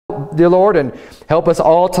dear Lord, and help us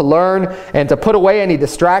all to learn and to put away any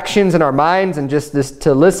distractions in our minds and just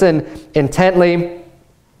to listen intently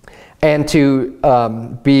and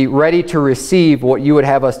to be ready to receive what you would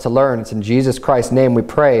have us to learn. It's in Jesus Christ's name we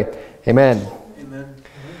pray. Amen.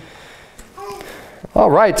 All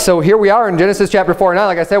right, so here we are in Genesis chapter 49.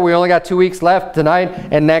 Like I said, we only got 2 weeks left, tonight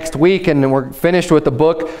and next week, and we're finished with the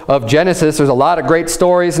book of Genesis. There's a lot of great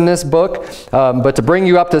stories in this book, but to bring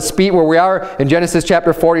you up to speed where we are in Genesis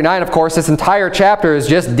chapter 49, of course, this entire chapter is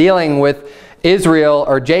just dealing with Israel,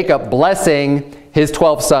 or Jacob, blessing his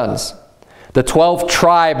 12 sons. The 12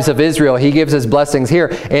 tribes of Israel, he gives his blessings here.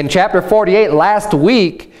 In chapter 48, last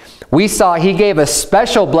week, we saw he gave a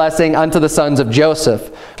special blessing unto the sons of Joseph,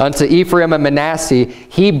 unto Ephraim and Manasseh.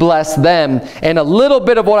 He blessed them. And a little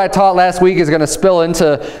bit of what I taught last week is going to spill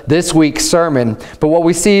into this week's sermon. But what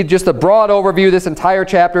we see, just a broad overview, this entire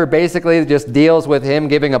chapter basically just deals with him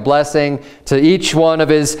giving a blessing to each one of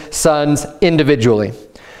his sons individually.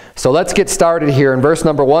 So let's get started here. In verse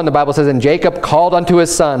number 1, the Bible says, "And Jacob called unto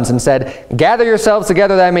his sons and said, Gather yourselves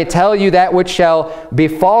together that I may tell you that which shall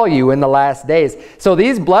befall you in the last days." So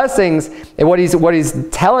these blessings, and what he's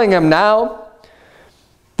telling them now,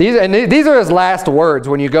 these are his last words.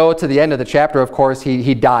 When you go to the end of the chapter, of course,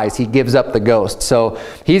 he dies. He gives up the ghost. So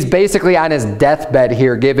he's basically on his deathbed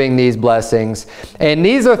here giving these blessings. And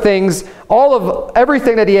these are things,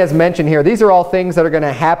 everything that he has mentioned here, these are all things that are going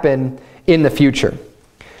to happen in the future.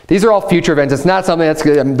 These are all future events. It's not something that's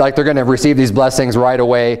like they're going to receive these blessings right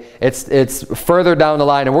away. It's further down the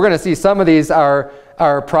line. And we're going to see some of these are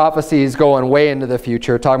prophecies going way into the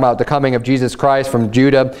future, talking about the coming of Jesus Christ from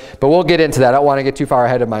Judah. But we'll get into that. I don't want to get too far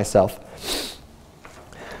ahead of myself.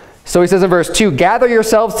 So he says in verse 2, "Gather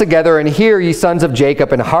yourselves together and hear, ye sons of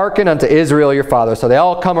Jacob, and hearken unto Israel your father." So they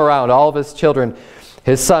all come around, all of his children,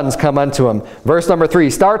 his sons come unto him. Verse number 3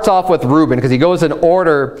 starts off with Reuben, because he goes in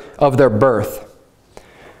order of their birth.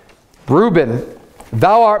 "Reuben,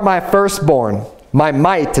 thou art my firstborn, my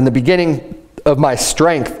might, and the beginning of my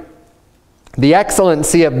strength, the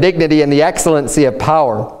excellency of dignity and the excellency of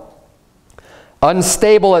power.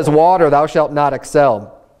 Unstable as water, thou shalt not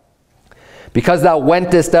excel. Because thou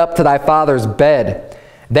wentest up to thy father's bed,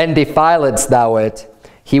 then defiledst thou it.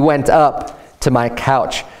 He went up to my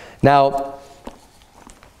couch." Now,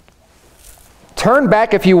 turn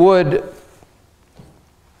back, if you would,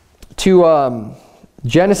 to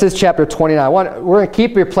Genesis chapter 29. We're going to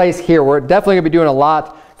keep your place here. We're definitely going to be doing a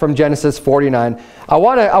lot from Genesis 49. I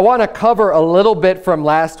want to cover a little bit from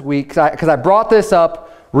last week because I brought this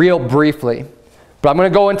up real briefly. But I'm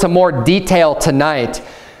going to go into more detail tonight.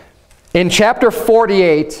 In chapter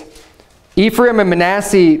 48, Ephraim and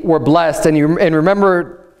Manasseh were blessed. And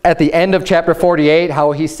remember at the end of chapter 48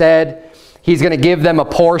 how he said he's going to give them a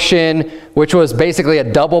portion, which was basically a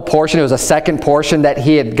double portion. It was a second portion that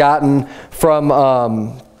he had gotten from,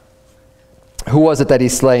 who was it that he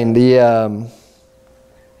slain? The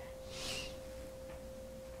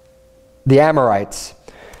Amorites.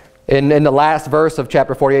 In the last verse of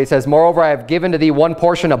chapter 48, it says, "Moreover, I have given to thee one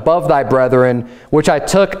portion above thy brethren, which I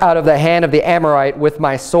took out of the hand of the Amorite with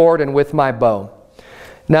my sword and with my bow."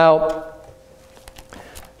 Now,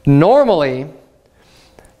 normally,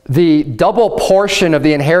 the double portion of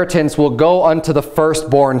the inheritance will go unto the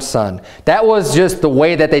firstborn son. That was just the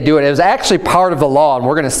way that they do it. It was actually part of the law, and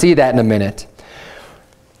we're going to see that in a minute.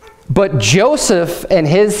 But Joseph and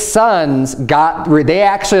his sons they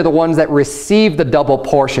actually are the ones that received the double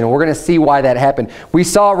portion. We're going to see why that happened. We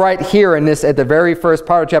saw right here in this, at the very first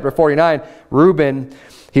part of chapter 49, Reuben,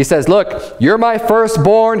 he says, "Look, you're my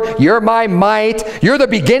firstborn, you're my might, you're the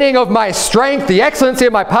beginning of my strength, the excellency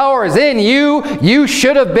of my power is in you. You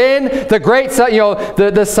should have been the great son,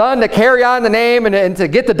 the son to carry on the name and to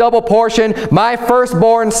get the double portion, my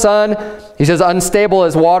firstborn son." He says, "Unstable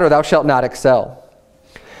as water, thou shalt not excel.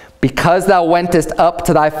 Because thou wentest up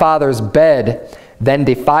to thy father's bed, then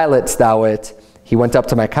defiledst thou it. He went up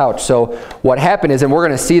to my couch." So what happened is, and we're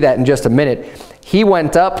going to see that in just a minute, he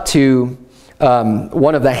went up to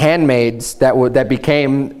one of the handmaids that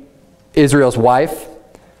became Israel's wife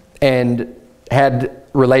and had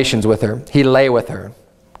relations with her. He lay with her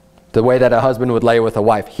the way that a husband would lay with a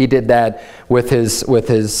wife. He did that with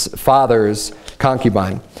his father's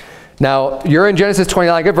concubine. Now, you're in Genesis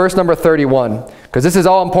 29, get verse number 31, because this is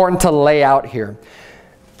all important to lay out here.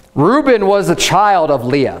 Reuben was a child of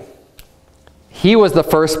Leah. He was the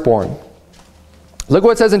firstborn. Look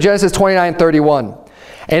what it says in Genesis 29:31.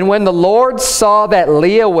 "And when the Lord saw that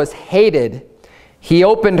Leah was hated, he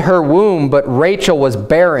opened her womb, but Rachel was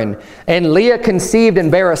barren. And Leah conceived and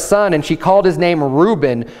bare a son, and she called his name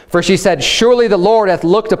Reuben, for she said, Surely the Lord hath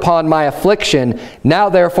looked upon my affliction. Now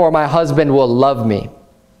therefore my husband will love me."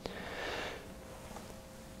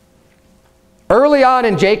 Early on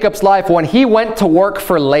in Jacob's life, when he went to work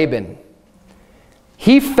for Laban,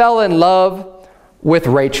 he fell in love with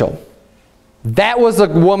Rachel. That was a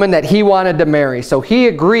woman that he wanted to marry. So he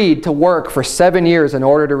agreed to work for 7 years in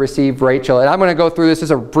order to receive Rachel. And I'm going to go through this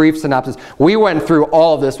as a brief synopsis. We went through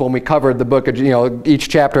all of this when we covered the book, each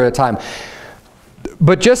chapter at a time.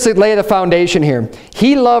 But just to lay the foundation here,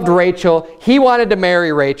 he loved Rachel. He wanted to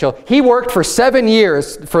marry Rachel. He worked for 7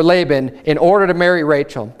 years for Laban in order to marry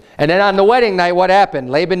Rachel. And then on the wedding night, what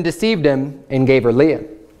happened? Laban deceived him and gave her Leah.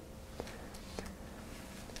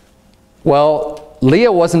 Well,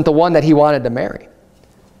 Leah wasn't the one that he wanted to marry.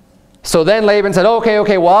 So then Laban said,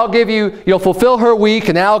 okay, well, I'll give you, you'll fulfill her week,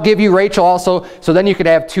 and then I'll give you Rachel also. So then you could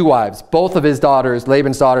have 2 wives. Both of his daughters,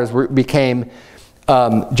 Laban's daughters, became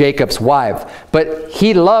Jacob's wife. But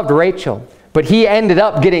he loved Rachel. But he ended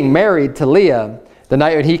up getting married to Leah the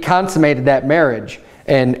night when he consummated that marriage.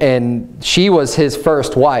 And she was his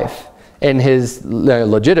first wife, and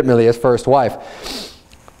legitimately his first wife.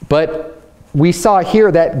 But we saw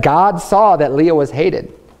here that God saw that Leah was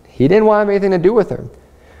hated. He didn't want anything to do with her.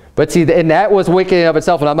 But see, and that was wicked in of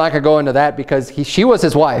itself, and I'm not going to go into that because she was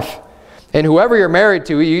his wife. And whoever you're married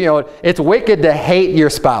to, it's wicked to hate your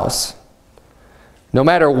spouse. No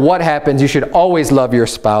matter what happens, you should always love your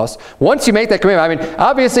spouse. Once you make that commitment, I mean,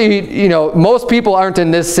 obviously, most people aren't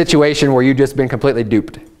in this situation where you've just been completely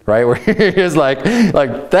duped, right? Where you're just like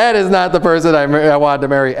that is not the person I wanted to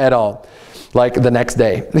marry at all. Like the next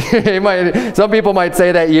day. Some people might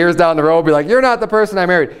say that years down the road, be like, you're not the person I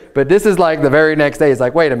married. But this is like the very next day. It's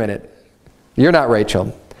like, wait a minute. You're not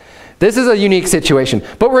Rachel. This is a unique situation.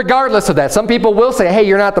 But regardless of that, some people will say, hey,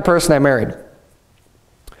 you're not the person I married.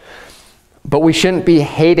 But we shouldn't be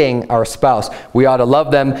hating our spouse. We ought to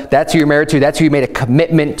love them. That's who you're married to. That's who you made a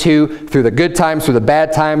commitment to through the good times, through the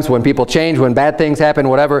bad times, when people change, when bad things happen,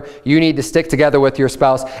 whatever. You need to stick together with your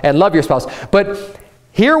spouse and love your spouse. But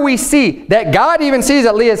here we see that God even sees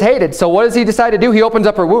that Leah's hated. So what does he decide to do? He opens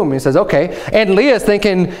up her womb. He says, okay. And Leah's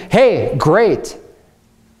thinking, hey, great.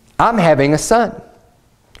 I'm having a son.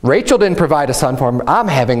 Rachel didn't provide a son for him. I'm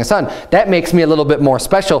having a son. That makes me a little bit more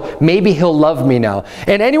special. Maybe he'll love me now.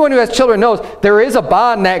 And anyone who has children knows there is a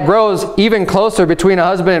bond that grows even closer between a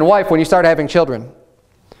husband and wife when you start having children.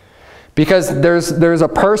 Because there's a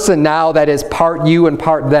person now that is part you and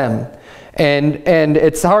part them. And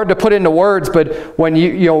it's hard to put into words, but when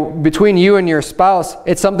between you and your spouse,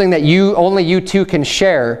 it's something that only you two can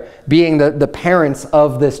share, being the parents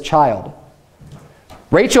of this child.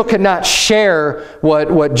 Rachel could not share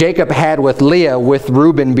what Jacob had with Leah with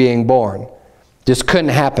Reuben being born. Just couldn't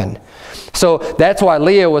happen. So that's why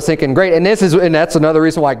Leah was thinking, great. And that's another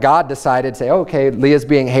reason why God decided to say, okay, Leah's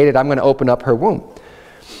being hated. I'm going to open up her womb.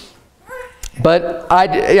 But I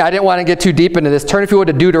didn't want to get too deep into this. Turn, if you would,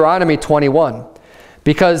 to Deuteronomy 21.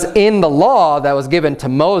 Because in the law that was given to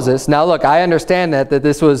Moses, now look, I understand that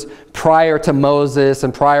this was prior to Moses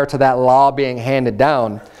and prior to that law being handed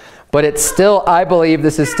down. But it's still, I believe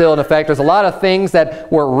this is still in effect. There's a lot of things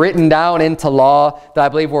that were written down into law that I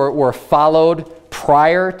believe were followed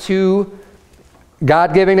prior to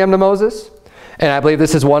God giving them to Moses. And I believe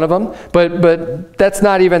this is one of them. But that's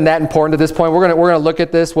not even that important at this point. We're gonna look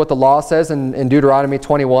at this, what the law says in Deuteronomy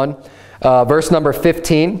 21. Verse number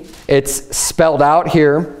 15. It's spelled out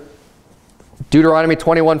here. Deuteronomy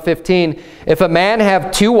 21:15. If a man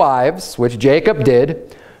have 2 wives, which Jacob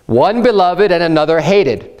did, one beloved and another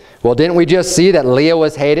hated. Well, didn't we just see that Leah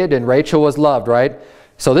was hated and Rachel was loved, right?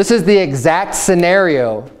 So this is the exact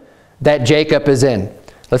scenario that Jacob is in.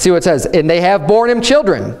 Let's see what it says. And they have borne him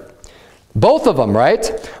children. Both of them,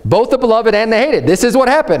 right? Both the beloved and the hated. This is what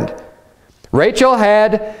happened. Rachel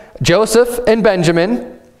had Joseph and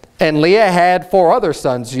Benjamin, and Leah had 4 other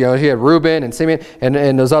sons. She had Reuben and Simeon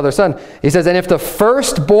and those other sons. He says, and if the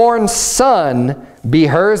firstborn son be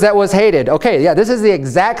hers that was hated. Okay, yeah, this is the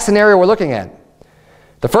exact scenario we're looking at.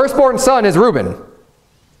 The firstborn son is Reuben.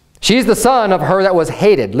 She's the son of her that was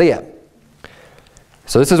hated, Leah.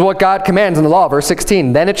 So this is what God commands in the law, verse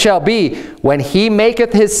 16. Then it shall be, when he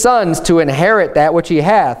maketh his sons to inherit that which he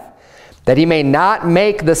hath, that he may not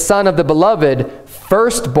make the son of the beloved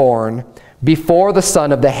firstborn before the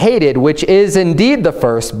son of the hated, which is indeed the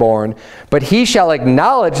firstborn, but he shall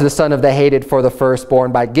acknowledge the son of the hated for the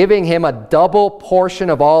firstborn by giving him a double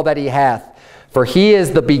portion of all that he hath. For he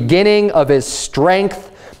is the beginning of his strength.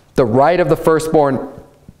 The right of the firstborn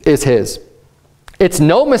is his. It's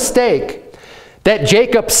no mistake that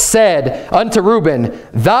Jacob said unto Reuben,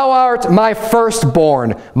 thou art my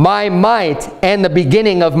firstborn, my might, and the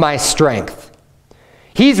beginning of my strength.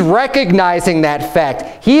 He's recognizing that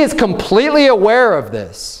fact. He is completely aware of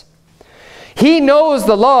this. He knows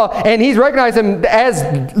the law, and he's recognized him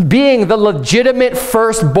as being the legitimate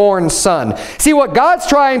firstborn son. See, what God's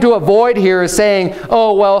trying to avoid here is saying,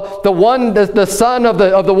 oh, well, the son of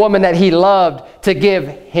the woman that he loved, to give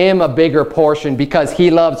him a bigger portion because he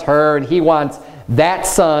loves her and he wants that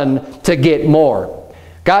son to get more.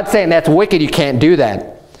 God's saying that's wicked. You can't do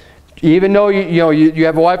that. Even though you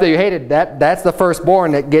have a wife that you hated, that's the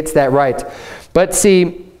firstborn that gets that right. But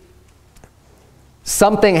see,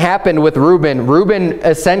 something happened with Reuben. Reuben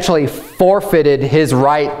essentially forfeited his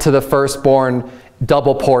right to the firstborn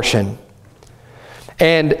double portion.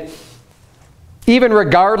 And even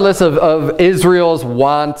regardless of Israel's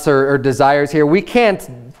wants or desires here, we can't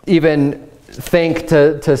even think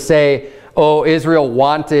to say, oh, Israel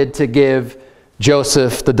wanted to give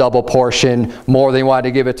Joseph the double portion more than he wanted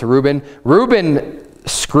to give it to Reuben. Reuben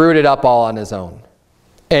screwed it up all on his own.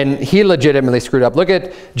 And he legitimately screwed up. Look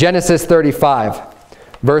at Genesis 35,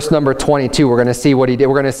 verse number 22. We're going to see what he did.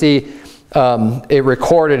 We're going to see it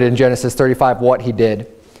recorded in Genesis 35 what he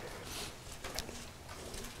did.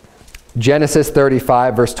 Genesis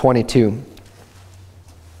 35, verse 22.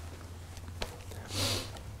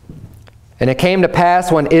 And it came to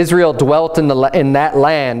pass when Israel dwelt in that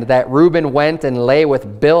land that Reuben went and lay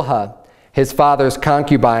with Bilhah, his father's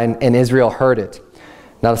concubine, and Israel heard it.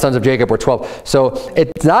 Now the sons of Jacob were 12. So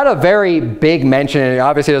it's not a very big mention, and it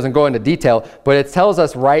obviously doesn't go into detail, but it tells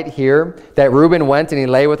us right here that Reuben went and he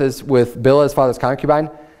lay with Bilhah, his father's concubine.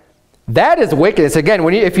 That is wickedness. Again,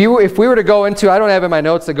 if we were to go into, I don't have in my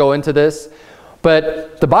notes to go into this,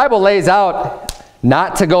 but the Bible lays out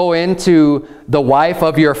not to go into the wife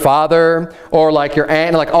of your father or like your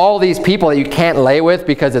aunt, like all these people that you can't lay with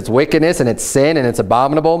because it's wickedness and it's sin and it's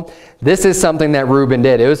abominable. This is something that Reuben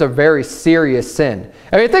did. It was a very serious sin.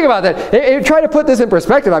 I mean, think about that. Try to put this in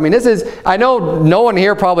perspective. I mean, I know no one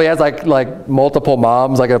here probably has like multiple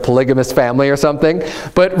moms, like a polygamous family or something,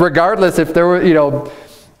 but regardless, if there were,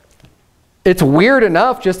 it's weird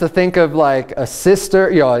enough just to think of like a sister,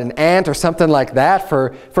 an aunt or something like that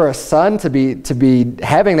for a son to be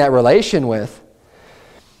having that relation with.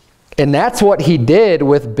 And that's what he did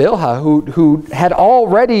with Bilhah, who had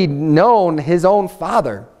already known his own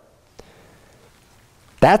father.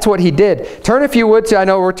 That's what he did. Turn, if you would, to, I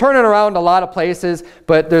know we're turning around a lot of places,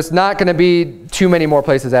 but there's not going to be too many more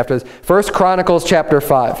places after this. 1 Chronicles chapter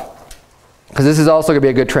 5, because this is also going to be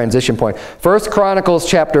a good transition point. 1 Chronicles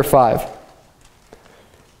chapter 5.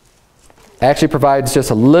 Actually provides just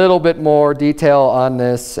a little bit more detail on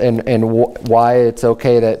this and why it's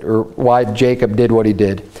okay or why Jacob did what he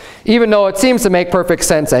did. Even though it seems to make perfect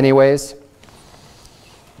sense anyways.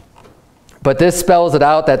 But this spells it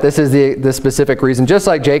out that this is the specific reason, just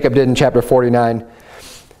like Jacob did in chapter 49.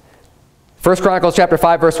 1 Chronicles chapter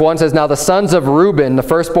 5 verse 1 says, Now the sons of Reuben, the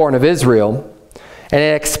firstborn of Israel. And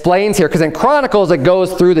it explains here, because in Chronicles it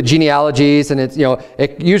goes through the genealogies, and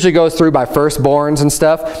it usually goes through by firstborns and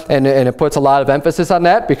stuff, and it puts a lot of emphasis on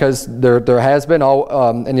that because there has been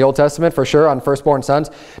in the Old Testament for sure on firstborn sons.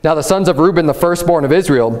 Now the sons of Reuben, the firstborn of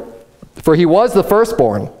Israel, for he was the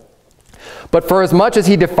firstborn. But for as much as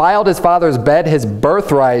he defiled his father's bed, his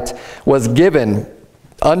birthright was given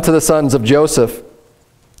unto the sons of Joseph,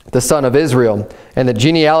 the son of Israel, and the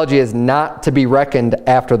genealogy is not to be reckoned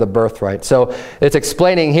after the birthright. So it's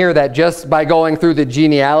explaining here that just by going through the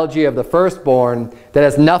genealogy of the firstborn, that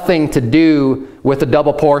has nothing to do with the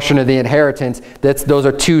double portion of the inheritance. Those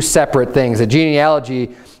are two separate things. The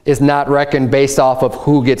genealogy is not reckoned based off of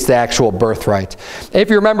who gets the actual birthright. If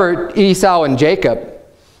you remember Esau and Jacob,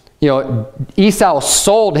 Esau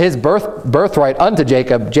sold his birthright unto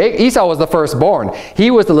Jacob. Esau was the firstborn.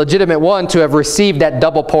 He was the legitimate one to have received that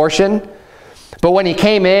double portion. But when he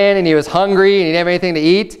came in and he was hungry and he didn't have anything to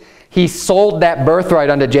eat, he sold that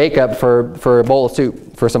birthright unto Jacob for a bowl of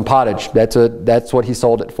soup, for some pottage. That's what he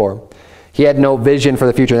sold it for. He had no vision for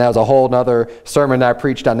the future. And that was a whole other sermon that I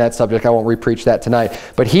preached on that subject. I won't re-preach that tonight.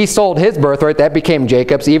 But he sold his birthright. That became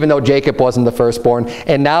Jacob's, even though Jacob wasn't the firstborn.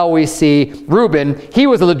 And now we see Reuben. He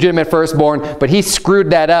was a legitimate firstborn, but he screwed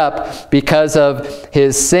that up because of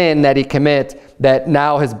his sin that he commit, that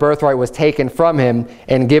now his birthright was taken from him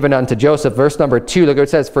and given unto Joseph. Verse number 2, look what it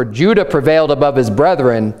says, For Judah prevailed above his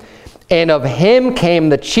brethren, and of him came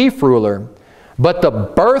the chief ruler, but the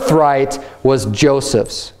birthright was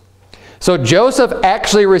Joseph's. So Joseph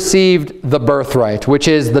actually received the birthright, which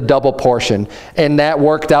is the double portion. And that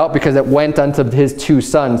worked out because it went unto his two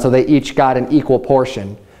sons, so they each got an equal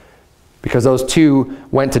portion. Because those two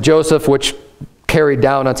went to Joseph, which carried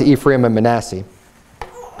down unto Ephraim and Manasseh.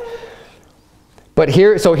 But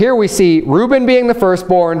here we see Reuben being the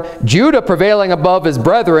firstborn, Judah prevailing above his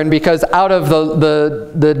brethren, because out of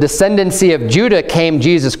the descendancy of Judah came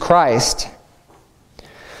Jesus Christ.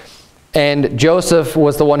 and Joseph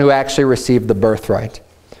was the one who actually received the birthright.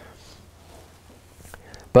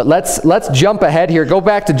 But let's jump ahead here. Go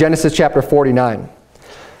back to Genesis chapter 49.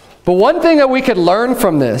 But one thing that we could learn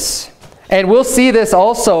from this, and we'll see this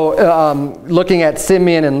also looking at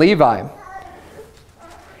Simeon and Levi.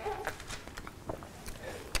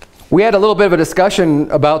 We had a little bit of a discussion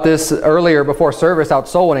about this earlier before service out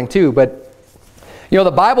Soulwinning too, but you know,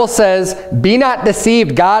 the Bible says, "Be not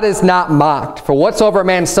deceived, God is not mocked. For whatsoever a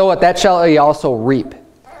man soweth, that shall he also reap."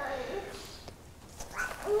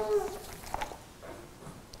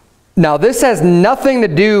 Now, this has nothing to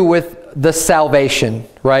do with the salvation,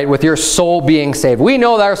 right? With your soul being saved. We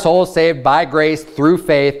know that our soul is saved by grace through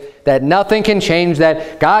faith, that nothing can change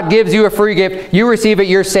that. God gives you a free gift. You receive it,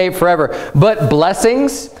 you're saved forever. But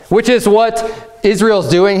blessings, which is what Israel's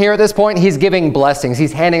doing here at this point, he's giving blessings.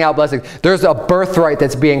 He's handing out blessings. There's a birthright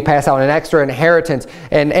that's being passed out, an extra inheritance,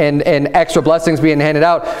 and extra blessings being handed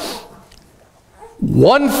out.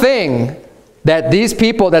 One thing that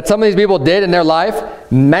some of these people did in their life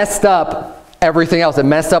messed up everything else. It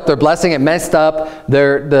messed up their blessing. It messed up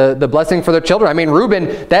the blessing for their children. I mean,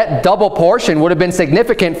 Reuben, that double portion would have been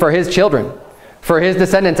significant for his children, for his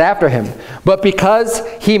descendants after him. But because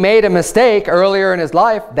he made a mistake earlier in his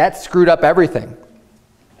life, that screwed up everything.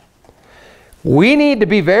 We need to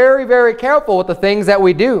be very, very careful with the things that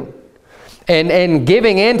we do and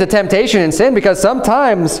giving in to temptation and sin, because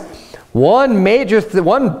sometimes one major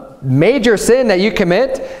sin that you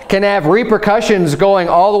commit can have repercussions going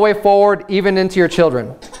all the way forward, even into your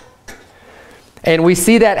children. And we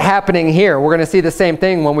see that happening here. We're going to see the same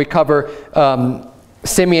thing when we cover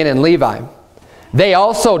Simeon and Levi. They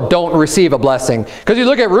also don't receive a blessing. Because you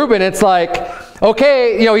look at Reuben, it's like,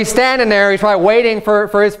 okay, you know, he's standing there, he's probably waiting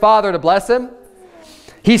for his father to bless him.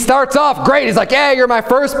 He starts off great. He's like, yeah, you're my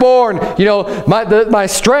firstborn, you know, my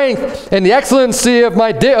strength and the excellency of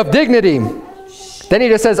my dignity. Then he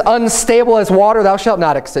just says, unstable as water, thou shalt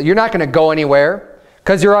not accept. You're not going to go anywhere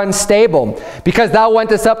because you're unstable. Because thou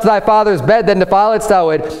wentest up to thy father's bed, then defilest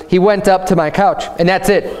thou it. He went up to my couch. And that's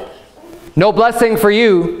it. No blessing for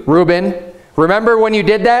you, Reuben. Remember when you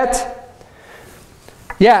did that?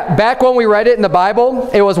 Yeah, back when we read it in the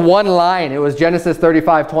Bible, it was one line. It was Genesis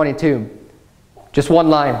 35:22. Just one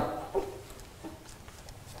line.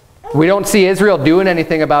 We don't see Israel doing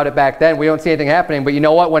anything about it back then. We don't see anything happening. But you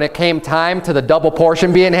know what? When it came time to the double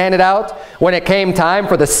portion being handed out, when it came time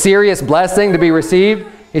for the serious blessing to be received,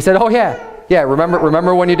 he said, oh yeah,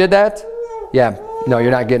 remember when you did that? Yeah, no,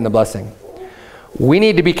 you're not getting the blessing. We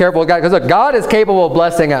need to be careful with God, because look, God is capable of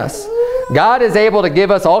blessing us. God is able to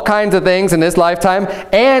give us all kinds of things in this lifetime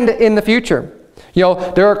and in the future. You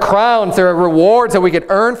know, there are crowns, there are rewards that we could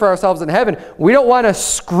earn for ourselves in heaven. We don't want to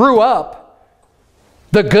screw up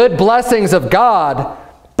the good blessings of God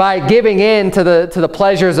by giving in to the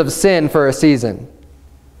pleasures of sin for a season.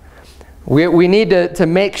 We need to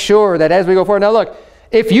make sure that as we go forward. Now look,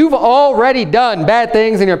 if you've already done bad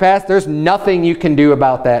things in your past, there's nothing you can do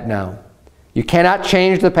about that now. You cannot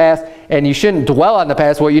change the past, and you shouldn't dwell on the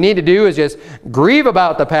past. What you need to do is just grieve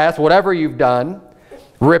about the past, whatever you've done,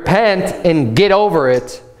 repent and get over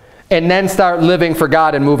it, and then start living for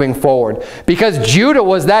God and moving forward. Because Judah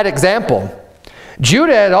was that example.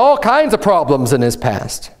 Judah had all kinds of problems in his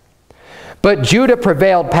past, but Judah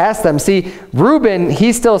prevailed past them. See, Reuben,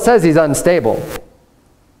 he still says he's unstable.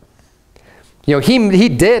 You know, he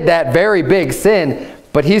did that very big sin,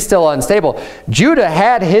 but he's still unstable. Judah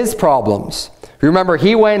had his problems. Remember,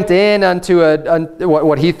 he went in unto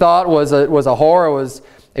what he thought was a whore.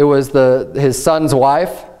 It was his son's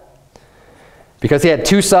wife, because he had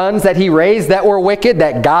two sons that he raised that were wicked,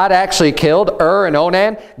 that God actually killed, and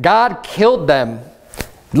Onan. God killed them.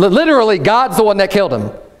 Literally, God's the one that killed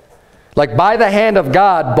them. Like by the hand of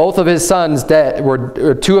God, both of his sons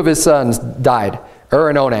two of his sons died,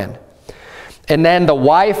 and Onan. And then the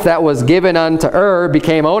wife that was given unto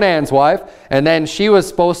became Onan's wife, and then she was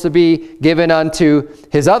supposed to be given unto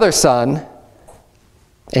his other son,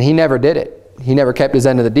 and he never did it. He never kept his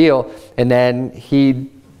end of the deal. And then she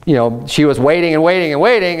was waiting and waiting and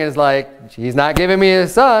waiting, and it's like, he's not giving me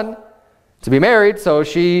his son to be married. So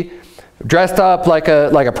she dressed up like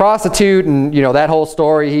a prostitute, and you know that whole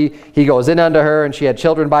story. He goes in unto her, and she had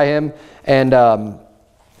children by him. And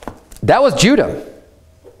that was Judah.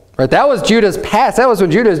 Right? That was Judah's past. That was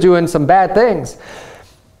when Judah was doing some bad things.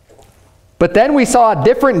 But then we saw a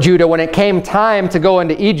different Judah when it came time to go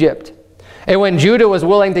into Egypt. And when Judah was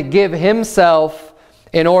willing to give himself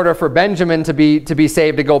in order for Benjamin to be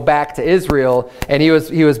saved, to go back to Israel, and he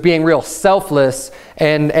was being real selfless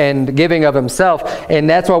and giving of himself. And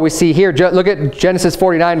that's what we see here. Look at Genesis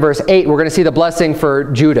 49 verse 8. We're going to see the blessing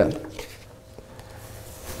for Judah.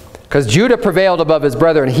 Because Judah prevailed above his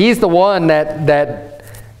brethren. He's the one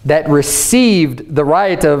that received the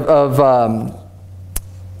right of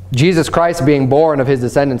Jesus Christ being born of his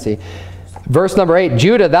descendancy. Verse number 8,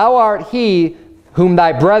 Judah, thou art he whom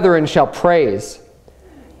thy brethren shall praise.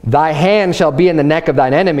 Thy hand shall be in the neck of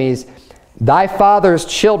thine enemies. Thy father's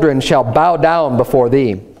children shall bow down before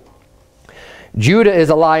thee. Judah is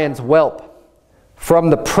a lion's whelp.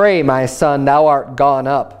 From the prey, my son, thou art gone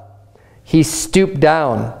up. He stooped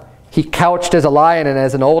down. He couched as a lion and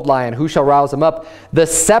as an old lion. Who shall rouse him up? The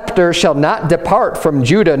scepter shall not depart from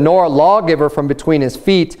Judah, nor a lawgiver from between his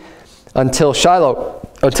feet until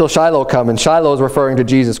Shiloh come. And Shiloh is referring to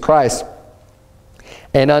Jesus Christ.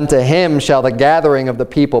 And unto him shall the gathering of the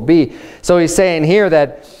people be. So he's saying here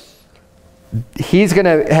that he's going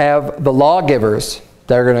to have the lawgivers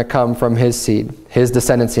that are going to come from his seed, his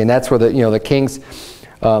descendancy. And that's where the kings,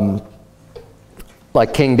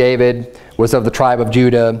 like King David, was of the tribe of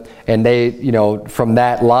Judah, and they, from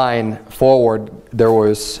that line forward, there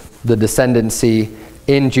was the descendancy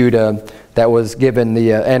in Judah that was given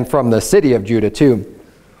and from the city of Judah too,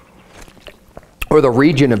 or the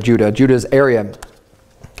region of Judah, Judah's area.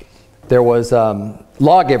 There was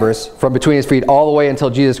lawgivers from between his feet all the way until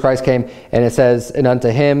Jesus Christ came, and it says, and unto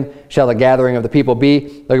him shall the gathering of the people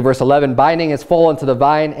be. Look at verse 11. Binding his foal unto the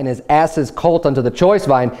vine, and his ass's colt unto the choice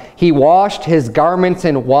vine. He washed his garments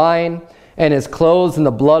in wine, and his clothes in the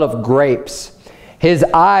blood of grapes. His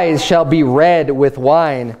eyes shall be red with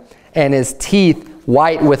wine, and his teeth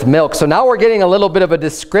white with milk. So now we're getting a little bit of a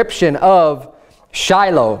description of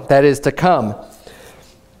Shiloh that is to come.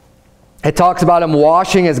 It talks about him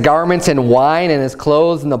washing his garments in wine and his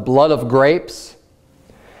clothes in the blood of grapes,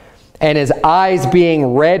 and his eyes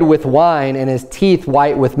being red with wine and his teeth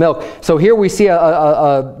white with milk. So here we see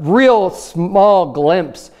a real small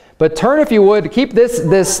glimpse. But turn, if you would, keep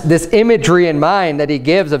this imagery in mind that he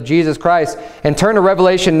gives of Jesus Christ, and turn to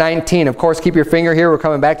Revelation 19. Of course, keep your finger here. We're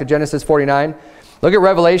coming back to Genesis 49. Look at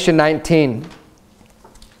Revelation 19.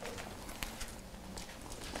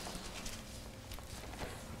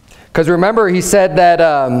 Because remember, he said that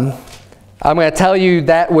I'm going to tell you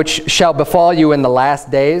that which shall befall you in the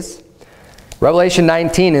last days. Revelation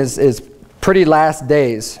 19 is pretty last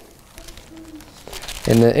days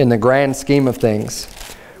in the grand scheme of things.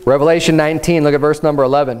 Revelation 19, look at verse number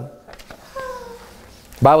 11.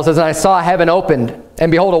 The Bible says, and I saw heaven opened,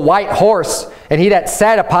 and behold, a white horse, and he that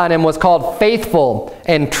sat upon him was called Faithful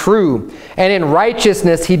and True, and in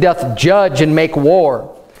righteousness he doth judge and make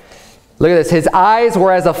war. Look at this. His eyes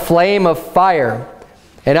were as a flame of fire,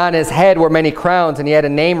 and on his head were many crowns, and he had a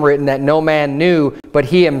name written that no man knew but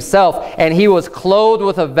he himself. And he was clothed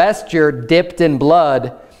with a vesture dipped in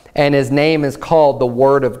blood, and his name is called the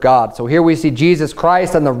Word of God. So here we see Jesus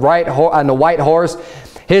Christ on the white horse.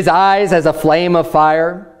 His eyes as a flame of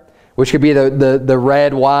fire, which could be the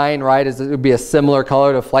red wine, right? It would be a similar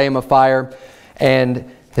color to flame of fire.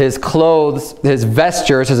 And his clothes, his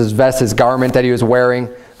vestures, his garment that he was wearing,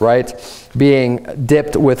 right, being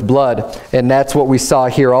dipped with blood. And that's what we saw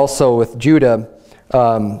here also with Judah.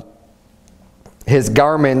 His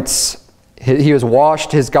garments, he was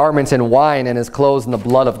washed his garments in wine and his clothes in the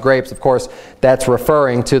blood of grapes. Of course, that's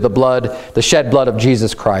referring to the blood, the shed blood of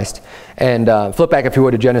Jesus Christ. And flip back, if you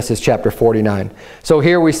would, to Genesis chapter 49. So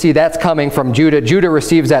here we see that's coming from Judah. Judah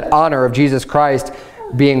receives that honor of Jesus Christ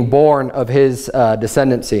being born of his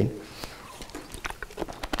descendancy.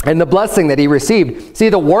 And the blessing that he received. See,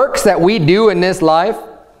 the works that we do in this life,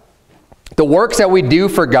 the works that we do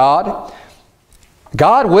for God,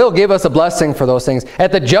 God will give us a blessing for those things.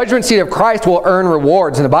 At the judgment seat of Christ, we'll earn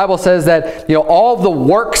rewards. And the Bible says that, all the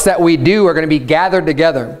works that we do are going to be gathered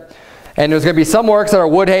together. And there's going to be some works that are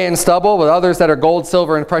wood, hay, and stubble, with others that are gold,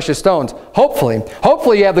 silver, and precious stones.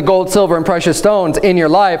 Hopefully you have the gold, silver, and precious stones in your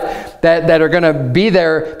life that are going to be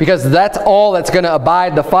there, because that's all that's going to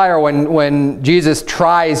abide the fire when Jesus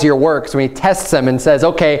tries your works, when he tests them and says,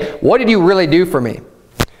 okay, what did you really do for me?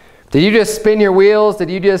 Did you just spin your wheels? Did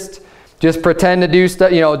you just pretend to do stuff?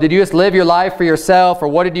 Did you just live your life for yourself? Or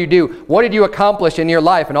what did you do? What did you accomplish in your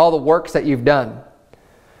life and all the works that you've done?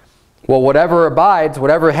 Well, whatever abides,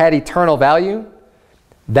 whatever had eternal value,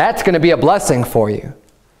 that's going to be a blessing for you.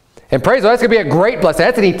 And praise God, that's going to be a great blessing.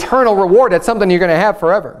 That's an eternal reward. That's something you're going to have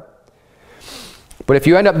forever. But if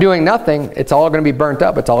you end up doing nothing, it's all going to be burnt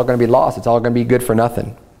up. It's all going to be lost. It's all going to be good for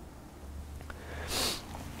nothing.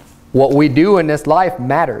 What we do in this life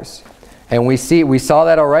matters. And we saw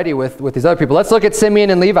that already with these other people. Let's look at Simeon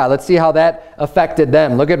and Levi. Let's see how that affected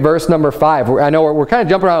them. Look at verse number 5. I know we're kind of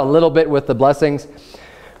jumping around a little bit with the blessings.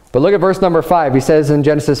 But look at verse number 5. He says in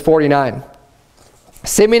Genesis 49,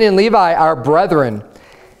 Simeon and Levi are brethren,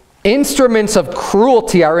 Instruments of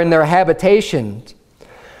cruelty are in their habitations.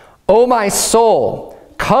 O my soul,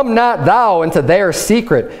 come not thou into their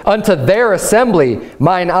secret, unto their assembly,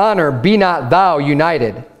 mine honor, be not thou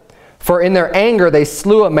united. For in their anger they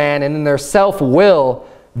slew a man, and in their self-will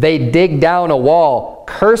they dig down a wall.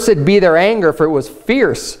 Cursed be their anger, for it was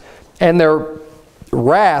fierce, and their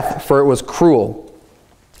wrath, for it was cruel.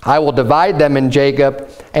 I will divide them in Jacob,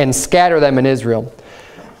 and scatter them in Israel.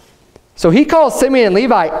 So he calls Simeon and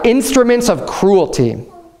Levi instruments of cruelty.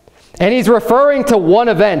 And he's referring to one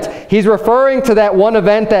event. He's referring to that one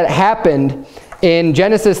event that happened in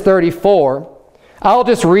Genesis 34. I'll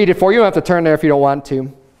just read it for you. You don't have to turn there if you don't want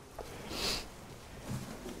to.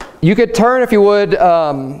 You could turn, if you would,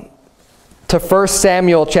 to 1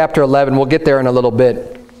 Samuel chapter 11. We'll get there in a little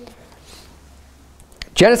bit.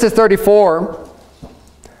 Genesis 34,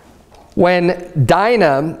 when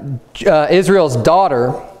Dinah, Israel's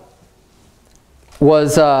daughter,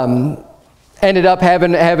 was ended up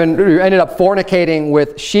fornicating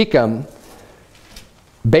with Shechem.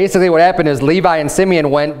 Basically what happened is Levi and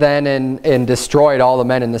Simeon went then and destroyed all the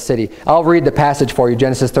men in the city. I'll read the passage for you.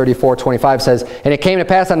 Genesis 34:25 says, and it came to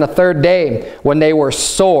pass on the third day when they were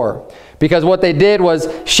sore. Because what they did was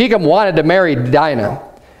Shechem wanted to marry Dinah.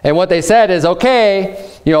 And what they said is, okay,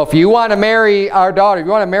 you know, if you want to marry our daughter, if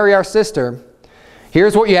you want to marry our sister,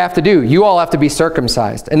 here's what you have to do. You all have to be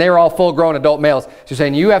circumcised. And they were all full-grown adult males. So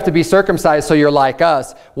saying, you have to be circumcised so you're like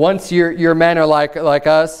us. Once your men are like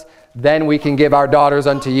us, then we can give our daughters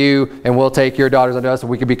unto you, and we'll take your daughters unto us, and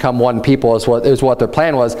we can become one people, is what their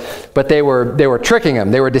plan was. But they were tricking him.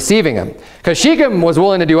 They were deceiving him. Because Shechem was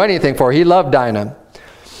willing to do anything for her. He loved Dinah.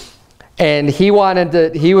 And he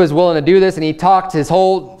was willing to do this, and he talked his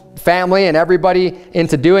whole family and everybody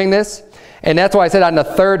into doing this. And that's why I said on the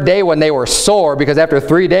third day when they were sore, because after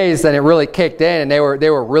 3 days then it really kicked in, and they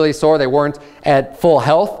were really sore. They weren't at full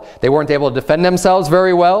health. They weren't able to defend themselves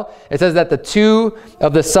very well. It says that the two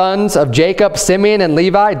of the sons of Jacob, Simeon and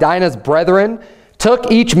Levi, Dinah's brethren,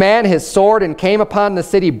 took each man his sword and came upon the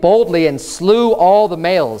city boldly and slew all the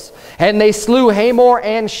males. And they slew Hamor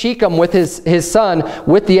and Shechem with his son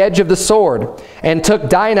with the edge of the sword, and took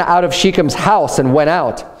Dinah out of Shechem's house and went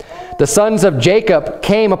out. The sons of Jacob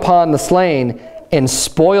came upon the slain and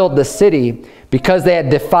spoiled the city, because they had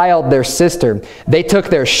defiled their sister. They took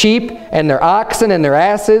their sheep and their oxen and their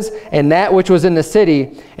asses, and that which was in the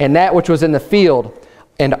city and that which was in the field,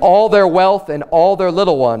 and all their wealth and all their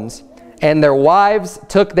little ones, and their wives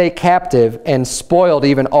took they captive, and spoiled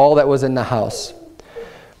even all that was in the house.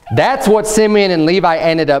 That's what Simeon and Levi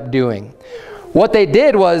ended up doing. What they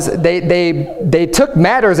did was they took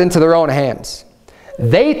matters into their own hands.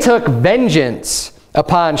 They took vengeance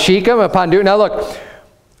upon Shechem, now look,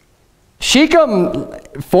 Shechem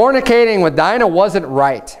fornicating with Dinah wasn't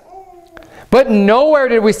right. But nowhere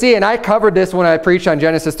did we see, and I covered this when I preached on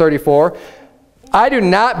Genesis 34, I do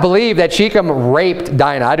not believe that Shechem raped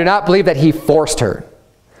Dinah. I do not believe that he forced her.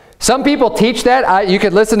 Some people teach that. You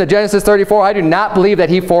could listen to Genesis 34. I do not believe that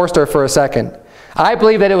he forced her for a second. I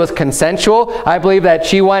believe that it was consensual. I believe that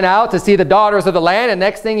she went out to see the daughters of the land, and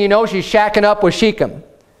next thing you know, she's shacking up with Shechem.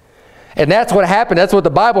 And that's what happened. That's what the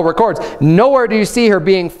Bible records. Nowhere do you see her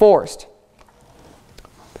being forced.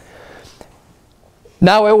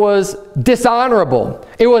 Now, it was dishonorable.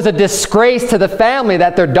 It was a disgrace to the family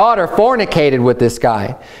that their daughter fornicated with this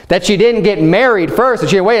guy. That she didn't get married first,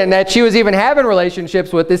 and that she was even having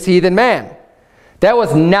relationships with this heathen man. That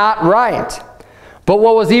was not right. But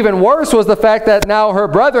what was even worse was the fact that now her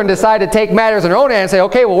brethren decided to take matters in their own hands and say,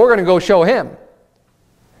 okay, well, we're going to go show him.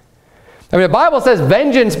 I mean, the Bible says,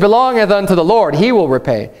 vengeance belongeth unto the Lord. He will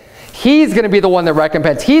repay. He's going to be the one that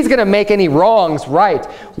recompenses. He's going to make any wrongs right.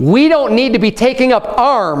 We don't need to be taking up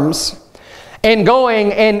arms and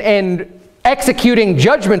going and executing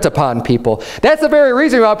judgment upon people. That's the very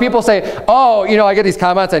reason why people say, oh, you know, I get these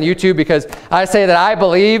comments on YouTube because I say that I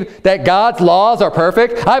believe that God's laws are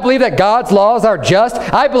perfect. I believe that God's laws are just.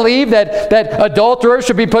 I believe that adulterers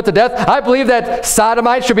should be put to death. I believe that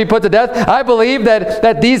sodomites should be put to death. I believe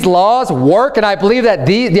that these laws work, and I believe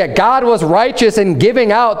that God was righteous in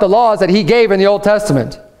giving out the laws that he gave in the Old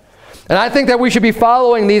Testament. And I think that we should be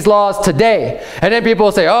following these laws today. And then people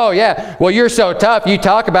will say, oh yeah, well, you're so tough. You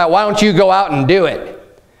talk about, why don't you go out and do it?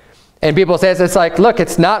 And people say, it's like, look,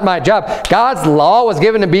 it's not my job. God's law was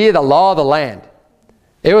given to be the law of the land.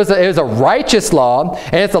 It was a righteous law,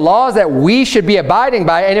 and it's the laws that we should be abiding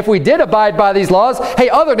by. And if we did abide by these laws, hey,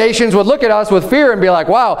 other nations would look at us with fear and be like,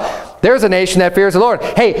 wow, there's a nation that fears the Lord.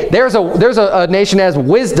 Hey, there's a nation that has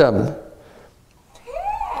wisdom.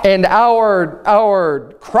 And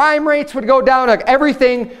our crime rates would go down. Like,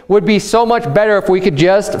 everything would be so much better if we could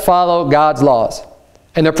just follow God's laws.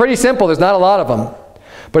 And they're pretty simple. There's not a lot of them.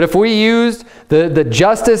 But if we used the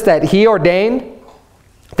justice that he ordained,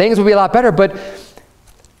 things would be a lot better. But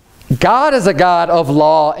God is a God of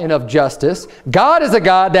law and of justice. God is a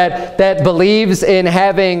God that believes in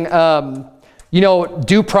having,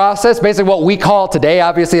 due process, basically what we call today.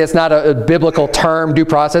 Obviously, it's not a biblical term, due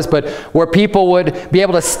process, but where people would be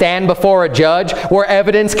able to stand before a judge, where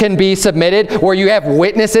evidence can be submitted, where you have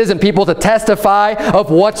witnesses and people to testify of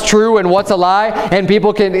what's true and what's a lie, and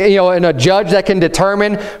people can, and a judge that can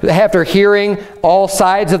determine, after hearing all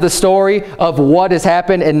sides of the story, of what has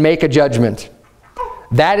happened and make a judgment.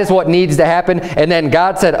 That is what needs to happen. And then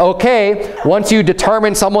God said, okay, once you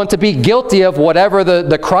determine someone to be guilty of whatever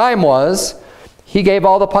the crime was, he gave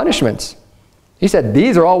all the punishments. He said,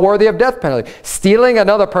 these are all worthy of death penalty. Stealing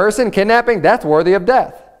another person, kidnapping, that's worthy of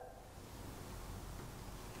death.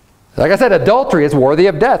 Like I said, adultery is worthy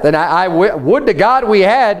of death. And I would to God we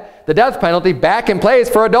had the death penalty back in place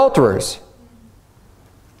for adulterers.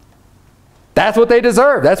 That's what they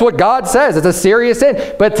deserve. That's what God says. It's a serious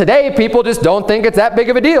sin. But today, people just don't think it's that big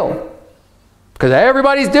of a deal. Because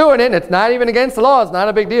everybody's doing it, and it's not even against the law. It's not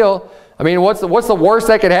a big deal. I mean, what's the worst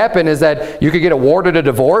that could happen is that you could get awarded a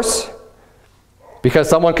divorce because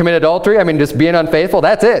someone committed adultery. I mean, just being unfaithful,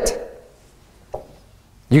 that's it.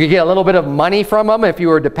 You could get a little bit of money from them if you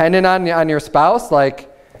were dependent on your spouse.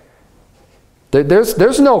 Like,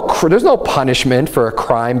 there's no punishment for a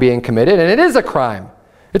crime being committed, and it is a crime.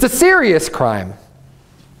 It's a serious crime.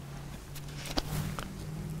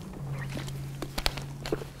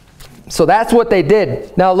 So that's what they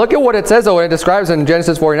did. Now look at what it says, though, when it describes in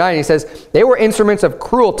Genesis 49. He says, they were instruments of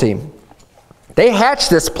cruelty. They hatched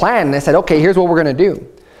this plan, and they said, okay, here's what we're going to do.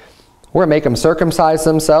 We're going to make them circumcise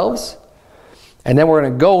themselves, and then we're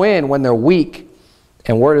going to go in when they're weak,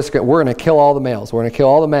 and we're going to kill all the males. We're going to kill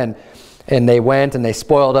all the men. And they went, and they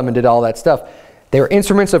spoiled them and did all that stuff. They were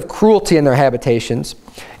instruments of cruelty in their habitations.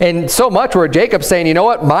 And so much where Jacob's saying, you know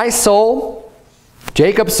what, my soul,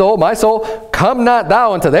 Jacob's soul, my soul, come not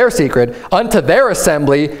thou unto their secret, unto their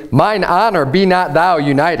assembly, mine honor be not thou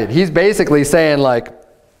united. He's basically saying, like,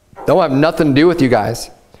 don't have nothing to do with you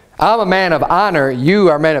guys. I'm a man of honor, you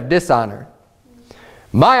are men of dishonor.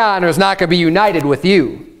 My honor is not going to be united with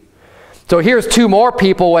you. So here's two more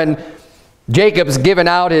people when Jacob's given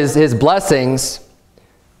out his blessings.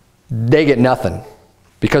 They get nothing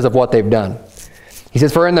because of what they've done. He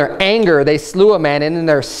says, for in their anger they slew a man, and in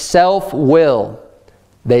their self-will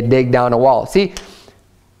they dig down a wall. See,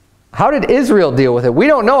 how did Israel deal with it? We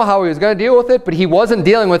don't know how he was going to deal with it, but he wasn't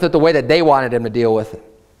dealing with it the way that they wanted him to deal with it.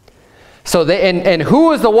 So and who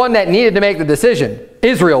was the one that needed to make the decision?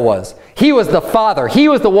 Israel was. He was the father. He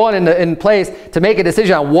was the one in place to make a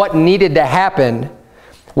decision on what needed to happen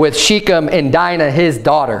with Shechem and Dinah, his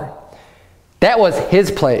daughter. That was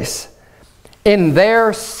his place. In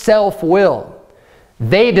their self-will,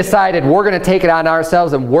 they decided, we're going to take it on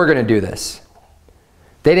ourselves and we're going to do this.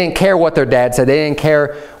 They didn't care what their dad said. They didn't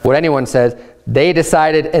care what anyone says. They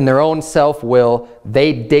decided in their own self-will,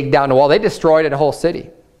 they dig down the wall. They destroyed a whole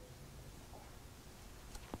city.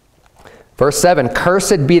 Verse 7,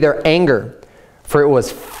 cursed be their anger, for it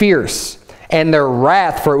was fierce, and their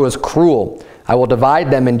wrath, for it was cruel. I will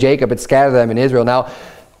divide them in Jacob and scatter them in Israel. Now,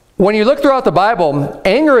 when you look throughout the Bible,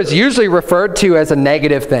 anger is usually referred to as a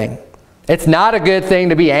negative thing. It's not a good thing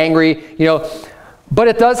to be angry, but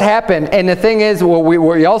it does happen. And the thing is,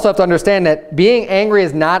 we also have to understand that being angry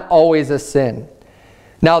is not always a sin.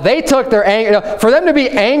 Now, they took their anger, for them to be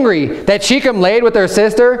angry that Shechem laid with their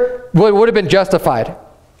sister would have been justified.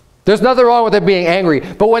 There's nothing wrong with it being angry.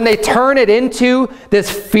 But when they turn it into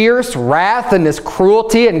this fierce wrath and this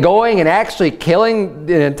cruelty and going and actually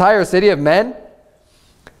killing an entire city of men,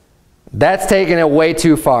 that's taking it way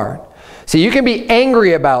too far. So you can be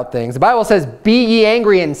angry about things. The Bible says, be ye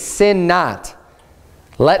angry and sin not.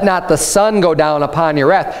 Let not the sun go down upon your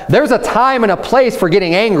wrath. There's a time and a place for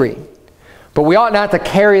getting angry. But we ought not to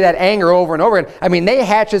carry that anger over and over again. I mean, they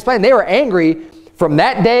hatched this plan. They were angry from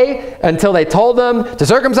that day until they told them to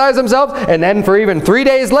circumcise themselves. And then for even 3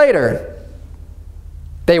 days later,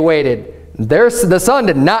 they waited. The sun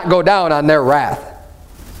did not go down on their wrath,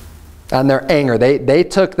 on their anger. They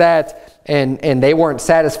took that and they weren't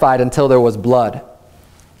satisfied until there was blood.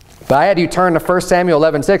 But I had you turn to 1 Samuel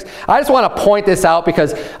 11:6. I just want to point this out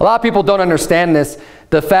because a lot of people don't understand this,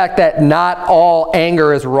 the fact that not all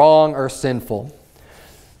anger is wrong or sinful.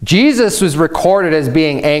 Jesus was recorded as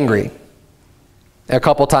being angry a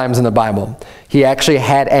couple times in the Bible. He actually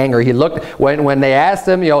had anger. He looked, when they asked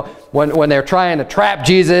him, when they're trying to trap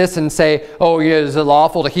Jesus and say, oh, is it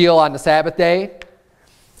lawful to heal on the Sabbath day?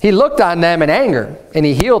 He looked on them in anger and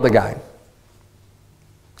he healed the guy.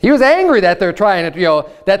 He was angry that they're trying to,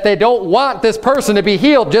 that they don't want this person to be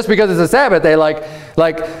healed just because it's a Sabbath. They like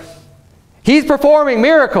he's performing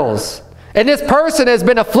miracles. And this person has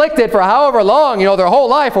been afflicted for however long, their whole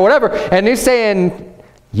life or whatever. And he's saying,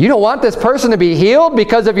 you don't want this person to be healed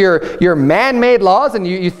because of your man-made laws, and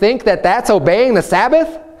you think that that's obeying the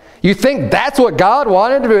Sabbath? You think that's what God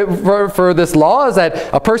wanted for this law, is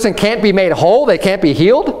that a person can't be made whole, they can't be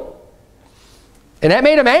healed? And that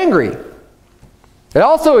made him angry. He's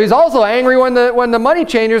also angry when the money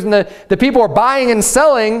changers and the people were buying and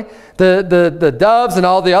selling the doves and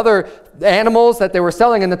all the other animals that they were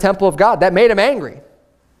selling in the temple of God. That made him angry.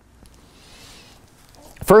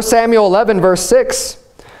 1 Samuel 11 verse 6.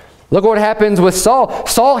 Look what happens with Saul.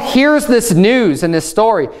 Saul hears this news and this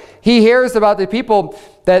story. He hears about the people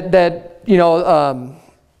that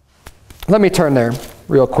let me turn there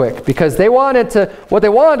real quick, because what they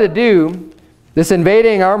wanted to do, this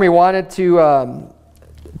invading army wanted to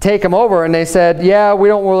take him over, and they said, yeah, we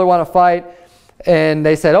don't really want to fight. And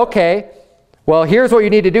they said, okay, well, here's what you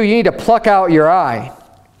need to do. You need to pluck out your eye,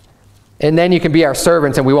 and then you can be our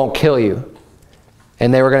servants and we won't kill you.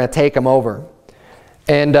 And they were going to take him over.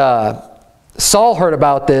 And Saul heard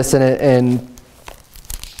about this, and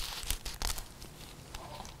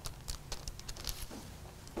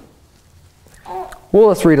well,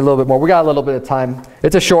 let's read a little bit more. We got a little bit of time.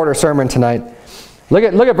 It's a shorter sermon tonight. Look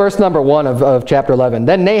at verse number 1 of chapter 11.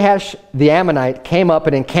 Then Nahash the Ammonite came up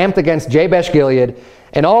and encamped against Jabesh Gilead,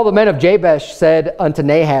 and all the men of Jabesh said unto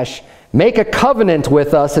Nahash, make a covenant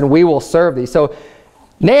with us, and we will serve thee. So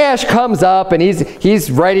Nahash comes up, and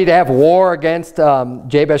he's ready to have war against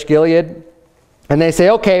Jabesh Gilead. And they say,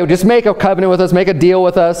 okay, just make a covenant with us, make a deal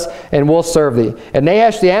with us, and we'll serve thee. And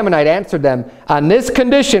Nahash the Ammonite answered them, on this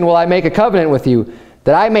condition will I make a covenant with you,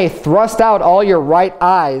 that I may thrust out all your right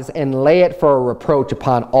eyes and lay it for a reproach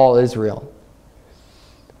upon all Israel.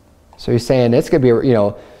 So he's saying, it's going to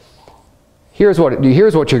be, here's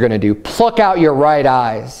what you're going to do. Pluck out your right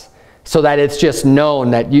eyes, so that it's just known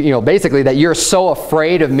that, basically that you're so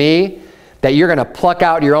afraid of me that you're going to pluck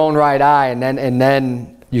out your own right eye, and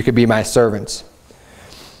then you could be my servants.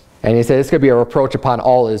 And he said, it's going to be a reproach upon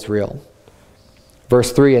all Israel.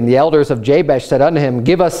 Verse 3, and the elders of Jabesh said unto him,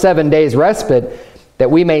 give us 7 days respite, that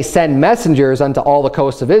we may send messengers unto all the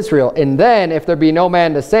coasts of Israel. And then, if there be no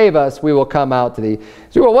man to save us, we will come out to thee.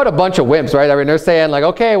 So, well, what a bunch of wimps, right? I mean, they're saying like,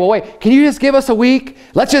 okay, well, wait, can you just give us a week?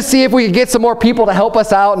 Let's just see if we can get some more people to help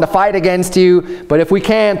us out and to fight against you. But if we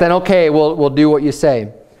can't, then okay, we'll do what you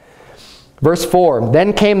say. Verse 4,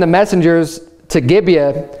 then came the messengers to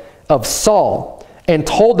Gibeah of Saul, and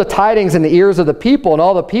told the tidings in the ears of the people, and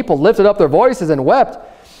all the people lifted up their voices and wept.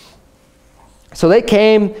 So they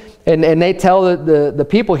came, and they tell the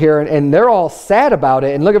people here, and they're all sad about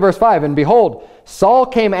it. And look at verse 5. And behold, Saul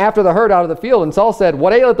came after the herd out of the field, and Saul said,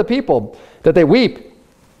 what aileth the people, that they weep?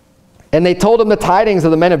 And they told him the tidings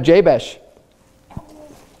of the men of Jabesh.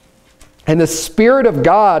 And the Spirit of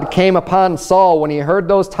God came upon Saul when he heard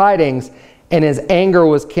those tidings, and his anger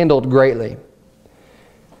was kindled greatly.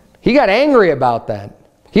 He got angry about that.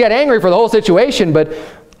 He got angry for the whole situation, but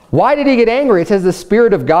why did he get angry? It says the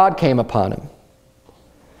Spirit of God came upon him.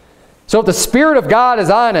 So if the Spirit of God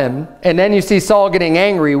is on him, and then you see Saul getting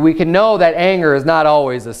angry, we can know that anger is not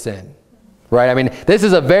always a sin. Right? I mean, this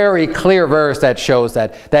is a very clear verse that shows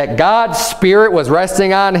that God's Spirit was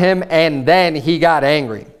resting on him, and then he got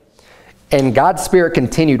angry. And God's Spirit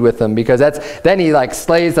continued with him, because then he like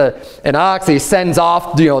slays an ox. He sends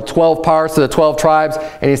off 12 parts to the 12 tribes,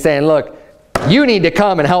 and he's saying, look, you need to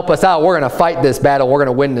come and help us out. We're going to fight this battle. We're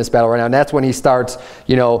going to win this battle right now. And that's when he starts,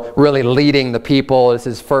 really leading the people. It's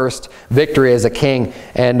his first victory as a king.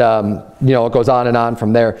 And, it goes on and on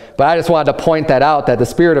from there. But I just wanted to point that out, that the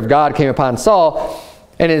Spirit of God came upon Saul,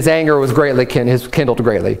 and his anger was kindled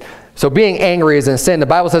greatly. So being angry is a sin. The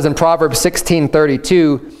Bible says in Proverbs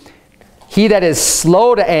 16:32, he that is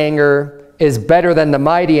slow to anger is better than the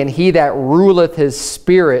mighty, and he that ruleth his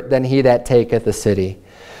spirit than he that taketh a city.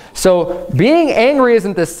 So being angry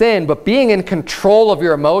isn't the sin, but being in control of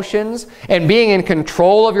your emotions and being in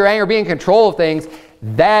control of your anger, being in control of things,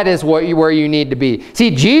 that is where you need to be.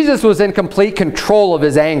 See, Jesus was in complete control of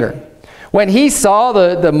his anger. When he saw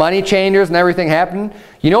the money changers and everything happen,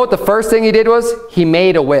 you know what the first thing he did was? He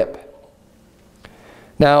made a whip.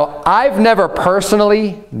 Now, I've never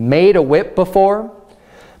personally made a whip before,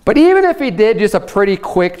 but even if he did just a pretty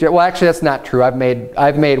quick, well, actually that's not true. I've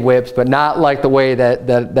made whips, but not like the way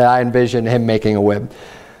that I envision him making a whip.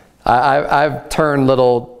 I've turned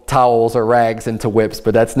little towels or rags into whips,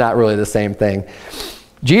 but that's not really the same thing.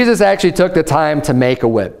 Jesus actually took the time to make a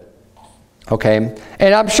whip. Okay,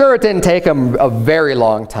 and I'm sure it didn't take him a very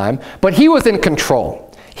long time, but he was in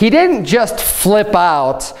control. He didn't just flip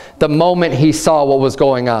out the moment he saw what was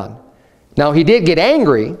going on. Now, he did get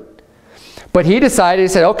angry, but he decided, he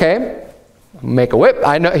said, okay, make a whip.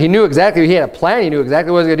 I know, he knew exactly, he had a plan, he knew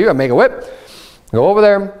exactly what he was going to do. I'll make a whip, go over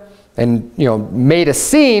there, and, made a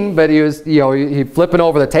scene, but he was, he flipping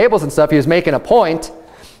over the tables and stuff. He was making a point,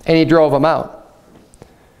 and he drove him out.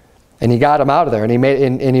 And he got him out of there,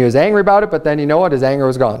 and he was angry about it, but then you know what? His anger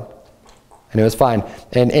was gone. And it was fine.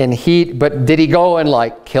 But did he go and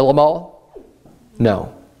like kill them all?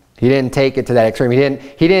 No. He didn't take it to that extreme.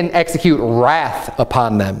 He didn't execute wrath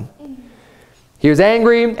upon them. He was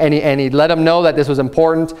angry, and he let them know that this was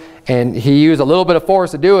important, and he used a little bit of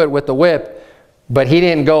force to do it with the whip, but he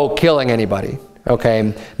didn't go killing anybody.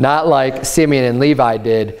 Okay, not like Simeon and Levi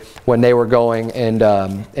did when they were going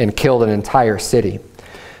and killed an entire city.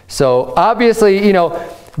 So obviously,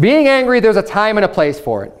 being angry, there's a time and a place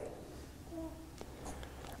for it.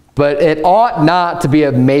 But it ought not to be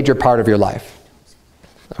a major part of your life.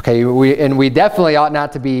 Okay, we definitely ought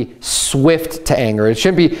not to be swift to anger. It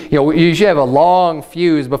shouldn't be, you should have a long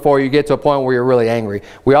fuse before you get to a point where you're really angry.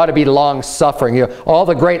 We ought to be long-suffering. All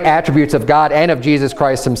the great attributes of God and of Jesus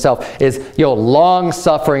Christ himself is,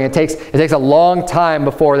 long-suffering. It takes a long time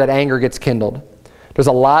before that anger gets kindled. There's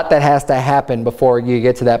a lot that has to happen before you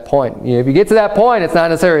get to that point. If you get to that point, it's not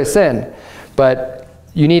necessarily a sin. But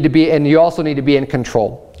you need to be, and you also need to be in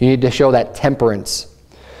control. You need to show that temperance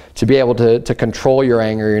to be able to control your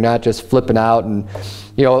anger. You're not just flipping out. And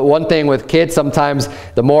one thing with kids, sometimes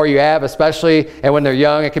the more you have, especially and when they're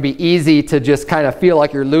young, it can be easy to just kind of feel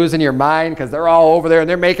like you're losing your mind because they're all over there and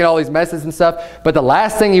they're making all these messes and stuff. But the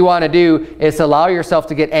last thing you want to do is allow yourself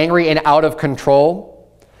to get angry and out of control,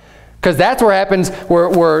 because that's where happens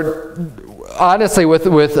where honestly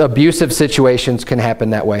with abusive situations can happen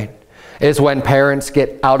that way, is when parents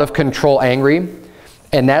get out of control angry.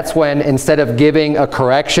 And that's when, instead of giving a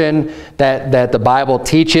correction that the Bible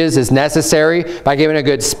teaches is necessary, by giving a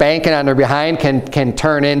good spanking on their behind can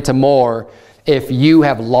turn into more if you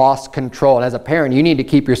have lost control. And as a parent, you need to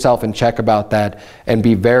keep yourself in check about that and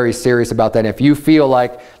be very serious about that. And if you feel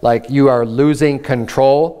like you are losing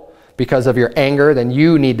control because of your anger, then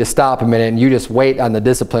you need to stop a minute and you just wait on the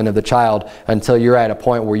discipline of the child until you're at a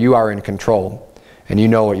point where you are in control and you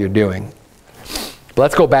know what you're doing. But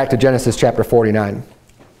let's go back to Genesis chapter 49.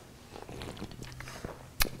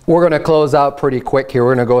 We're going to close out pretty quick here.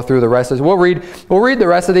 We're going to go through the rest of this. We'll read the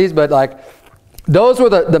rest of these, but those were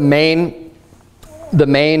the main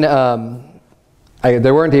they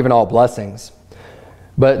weren't even all blessings.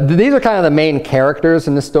 But these are kind of the main characters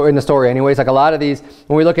in the story anyways. Like a lot of these,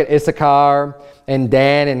 when we look at Issachar and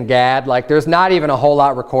Dan and Gad, there's not even a whole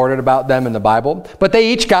lot recorded about them in the Bible. But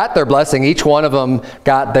they each got their blessing. Each one of them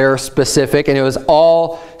got their specific, and it was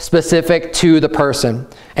all specific to the person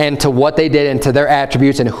and to what they did and to their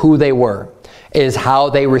attributes and who they were, is how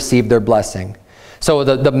they received their blessing. So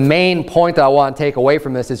the main point that I want to take away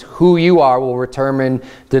from this is who you are will determine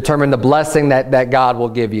the blessing that God will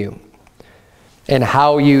give you, and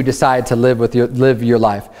how you decide to live your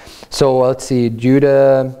life. So let's see,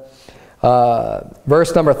 Judah,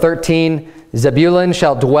 verse number 13, Zebulun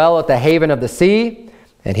shall dwell at the haven of the sea,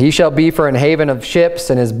 and he shall be for an haven of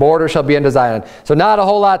ships, and his border shall be unto Zion. So not a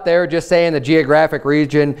whole lot there, just saying the geographic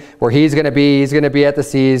region where he's going to be. He's going to be at the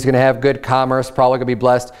sea. He's going to have good commerce, probably going to be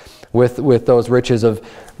blessed with those riches of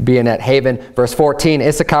being at haven. Verse 14,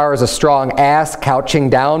 Issachar is a strong ass couching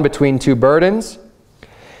down between two burdens.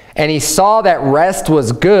 And he saw that rest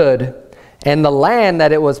was good, and the land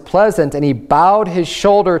that it was pleasant, and he bowed his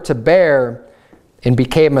shoulder to bear, and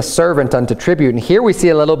became a servant unto tribute. And here we see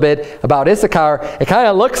a little bit about Issachar. It kind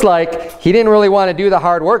of looks like he didn't really want to do the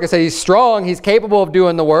hard work. It says he's strong, he's capable of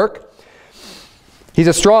doing the work. He's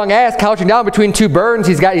a strong ass couching down between two burdens.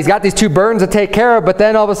 He's got these two burdens to take care of, but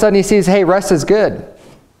then all of a sudden he sees, hey, rest is good.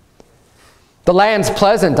 The land's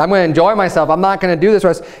pleasant. I'm going to enjoy myself. I'm not going to do this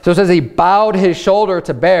rest. So it says he bowed his shoulder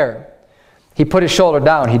to bear. He put his shoulder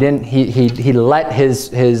down. He let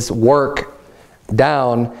his work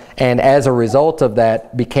down, and as a result of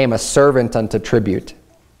that became a servant unto tribute,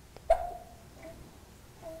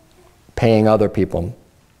 paying other people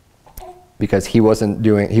because he wasn't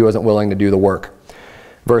willing to do the work.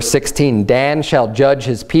 Verse 16, Dan shall judge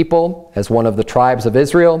his people as one of the tribes of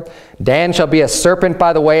Israel. Dan shall be a serpent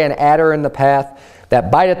by the way, an adder in the path,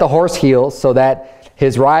 that biteth the horse heels, so that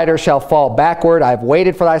his rider shall fall backward. I have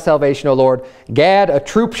waited for thy salvation, O Lord. Gad, a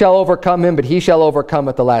troop shall overcome him, but he shall overcome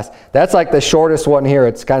at the last. That's like the shortest one here.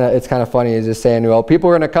 It's kind of funny. He's just saying, well, people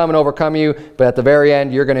are going to come and overcome you, but at the very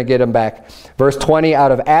end, you're going to get them back. Verse 20,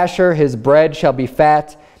 out of Asher his bread shall be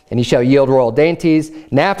fat, and he shall yield royal dainties.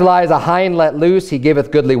 Naphtali is a hind let loose. He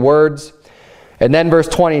giveth goodly words. And then verse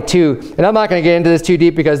 22, and I'm not going to get into this too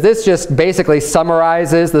deep because this just basically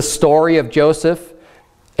summarizes the story of Joseph,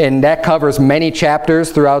 and that covers many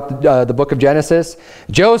chapters throughout the book of Genesis.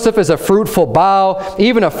 Joseph is a fruitful bough,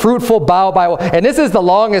 even a fruitful bough by, and this is the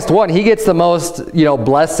longest one. He gets the most,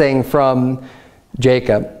 blessing from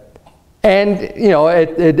Jacob. And,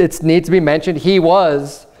 it needs to be mentioned, he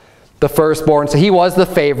was the firstborn. So he was the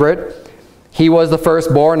favorite. He was the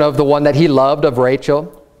firstborn of the one that he loved, of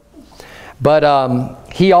Rachel. But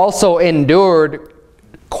he also endured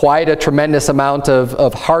quite a tremendous amount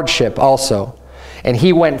of hardship also. And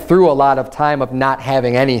he went through a lot of time of not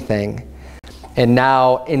having anything. And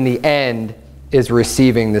now, in the end, is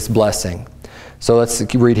receiving this blessing. So let's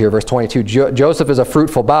read here, verse 22. Joseph is a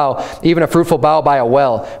fruitful bough, even a fruitful bough by a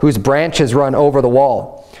well, whose branches run over the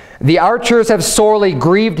wall. The archers have sorely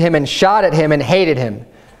grieved him and shot at him and hated him.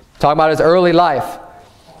 Talking about his early life,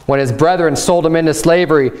 when his brethren sold him into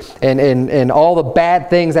slavery and all the bad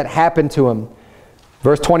things that happened to him.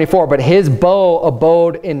 Verse 24, but his bow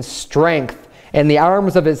abode in strength, and the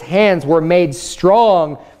arms of his hands were made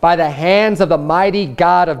strong by the hands of the mighty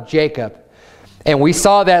God of Jacob. And we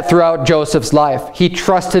saw that throughout Joseph's life. He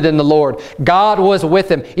trusted in the Lord. God was with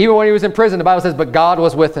him. Even when he was in prison, the Bible says, but God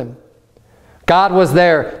was with him. God was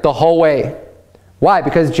there the whole way. Why?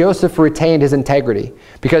 Because Joseph retained his integrity.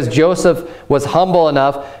 Because Joseph was humble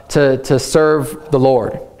enough to serve the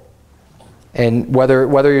Lord. And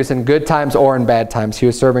whether he was in good times or in bad times, he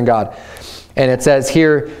was serving God. And it says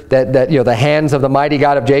here that the hands of the mighty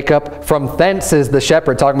God of Jacob, from thence is the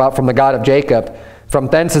shepherd, talking about from the God of Jacob, from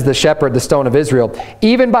thence is the shepherd, the stone of Israel,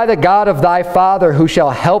 even by the God of thy father who shall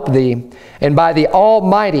help thee, and by the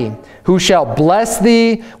Almighty who shall bless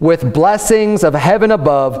thee with blessings of heaven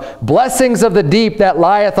above, blessings of the deep that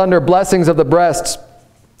lieth under blessings of the breasts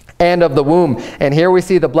and of the womb. And here we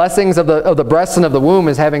see the blessings of the breasts and of the womb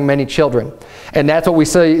is having many children. And that's what we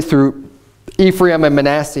see through Ephraim and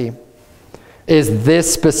Manasseh, is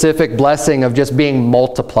this specific blessing of just being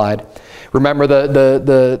multiplied. Remember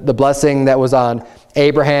the blessing that was on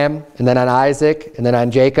Abraham, and then on Isaac, and then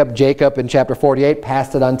on Jacob. Jacob in chapter 48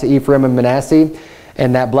 passed it on to Ephraim and Manasseh.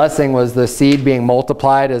 And that blessing was the seed being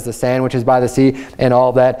multiplied as the sand which is by the sea and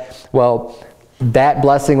all that. Well, that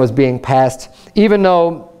blessing was being passed, even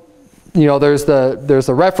though there's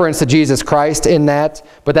a reference to Jesus Christ in that,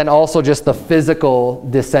 but then also just the physical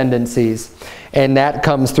descendancies. And that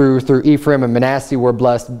comes through Ephraim and Manasseh were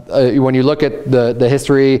blessed. When you look at the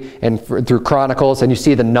history and through Chronicles and you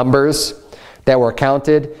see the numbers that were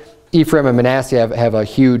counted, Ephraim and Manasseh have a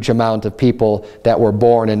huge amount of people that were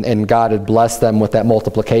born, and God had blessed them with that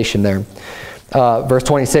multiplication there. Verse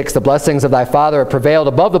 26, the blessings of thy father have prevailed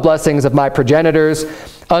above the blessings of my progenitors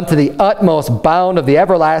unto the utmost bound of the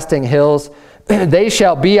everlasting hills. They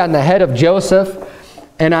shall be on the head of Joseph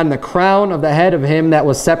and on the crown of the head of him that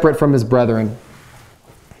was separate from his brethren.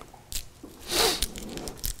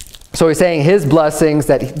 So he's saying his blessings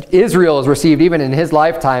that Israel has received even in his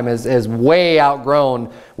lifetime is way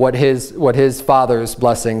outgrown what his father's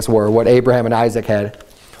blessings were, what Abraham and Isaac had.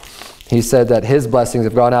 He said that his blessings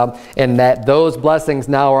have gone out and that those blessings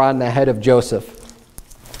now are on the head of Joseph.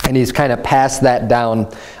 And he's kind of passed that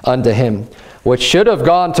down unto him, which should have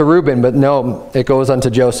gone to Reuben, but no, it goes unto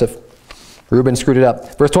Joseph. Reuben screwed it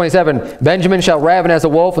up. Verse 27, Benjamin shall raven as a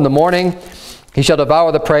wolf in the morning. He shall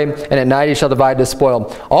devour the prey, and at night he shall divide the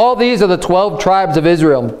spoil. All these are the 12 tribes of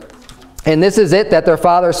Israel. And this is it that their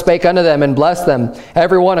father spake unto them and blessed them.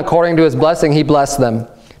 Every one according to his blessing he blessed them.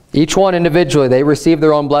 Each one individually, they received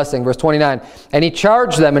their own blessing. Verse 29, and he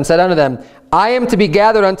charged them and said unto them, I am to be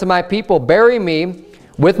gathered unto my people. Bury me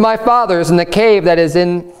with my fathers in the cave that is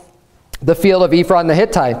in the field of Ephron the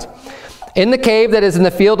Hittite, in the cave that is in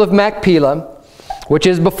the field of Machpelah, which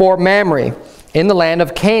is before Mamre, in the land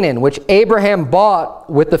of Canaan, which Abraham bought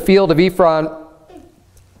with the field of Ephron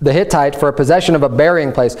the Hittite for a possession of a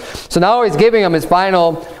burying place. So now he's giving him his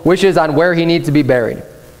final wishes on where he needs to be buried.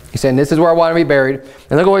 He's saying, this is where I want to be buried.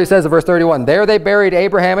 And look at what he says in verse 31. There they buried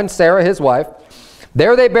Abraham and Sarah, his wife.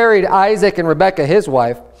 There they buried Isaac and Rebekah, his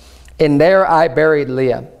wife. And there I buried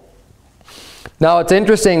Leah. Now it's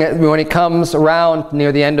interesting when he comes around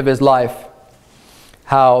near the end of his life,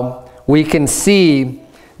 how we can see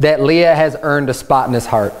that Leah has earned a spot in his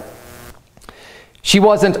heart. She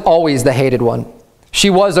wasn't always the hated one. She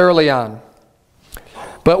was early on.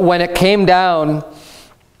 But when it came down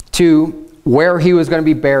to where he was going to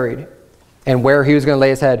be buried and where he was going to lay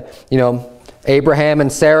his head, Abraham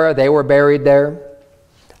and Sarah, they were buried there.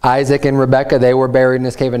 Isaac and Rebekah, they were buried in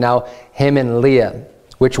this cave. And now him and Leah,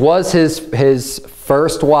 which was his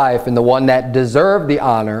first wife and the one that deserved the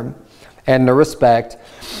honor and the respect,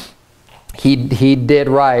 he did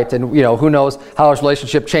right, and who knows how his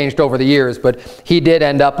relationship changed over the years, but he did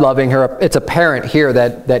end up loving her. It's apparent here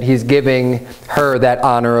that he's giving her that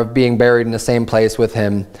honor of being buried in the same place with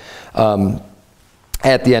him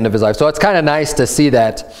at the end of his life. So it's kind of nice to see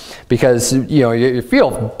that, because you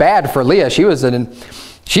feel bad for Leah. She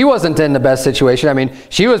wasn't in the best situation. I mean,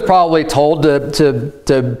 she was probably told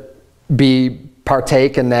to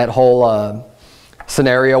partake in that whole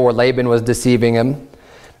scenario where Laban was deceiving him.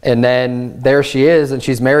 And then there she is, and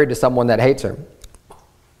she's married to someone that hates her.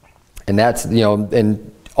 And that's,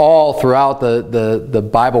 and all throughout the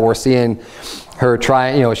Bible, we're seeing her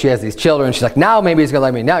trying, she has these children. She's like, now maybe he's going to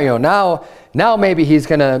let me. Now maybe he's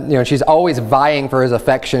going to, she's always vying for his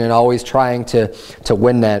affection and always trying to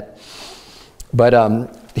win that.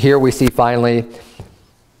 But here we see finally,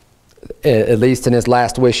 at least in his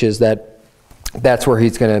last wishes, that's where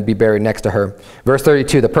he's going to be buried next to her. Verse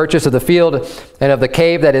 32, the purchase of the field and of the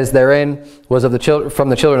cave that is therein was from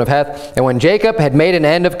the children of Heth. And when Jacob had made an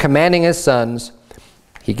end of commanding his sons,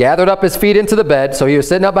 he gathered up his feet into the bed. So he was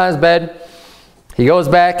sitting up on his bed. He goes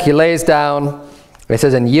back, he lays down. It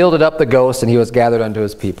says, and yielded up the ghost, and he was gathered unto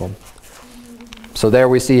his people. So there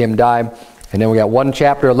we see him die. And then we got one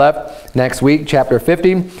chapter left. Next week, chapter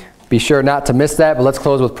 50. Be sure not to miss that, but let's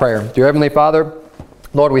close with prayer. Dear Heavenly Father,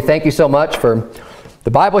 Lord, we thank you so much for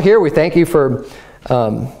the Bible here. We thank you for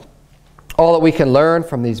all that we can learn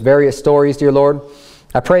from these various stories, dear Lord.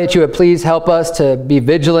 I pray that you would please help us to be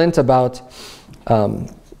vigilant about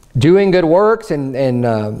doing good works and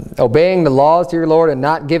obeying the laws, dear Lord, and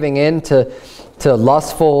not giving in to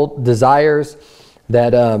lustful desires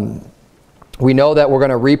that we know that we're going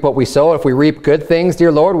to reap what we sow. If we reap good things,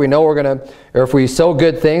 dear Lord, we know or if we sow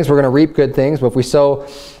good things, we're going to reap good things. But if we sow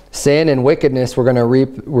sin and wickedness, we're going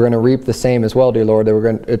to reap the same as well, dear Lord.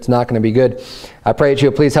 It's not going to be good. I pray that you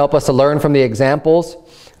would please help us to learn from the examples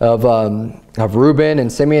of Reuben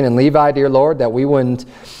and Simeon and Levi, dear Lord, that we wouldn't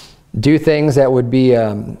do things that would be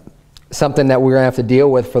something that we're going to have to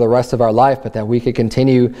deal with for the rest of our life, but that we could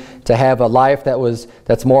continue to have a life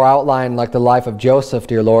that's more outlined like the life of Joseph,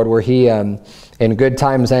 dear Lord, where he, in good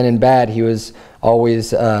times and in bad, he was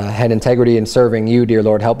always had integrity in serving you, dear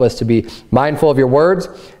Lord. Help us to be mindful of your words,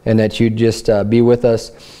 and that you just be with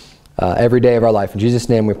us every day of our life. In Jesus'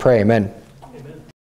 name we pray, amen.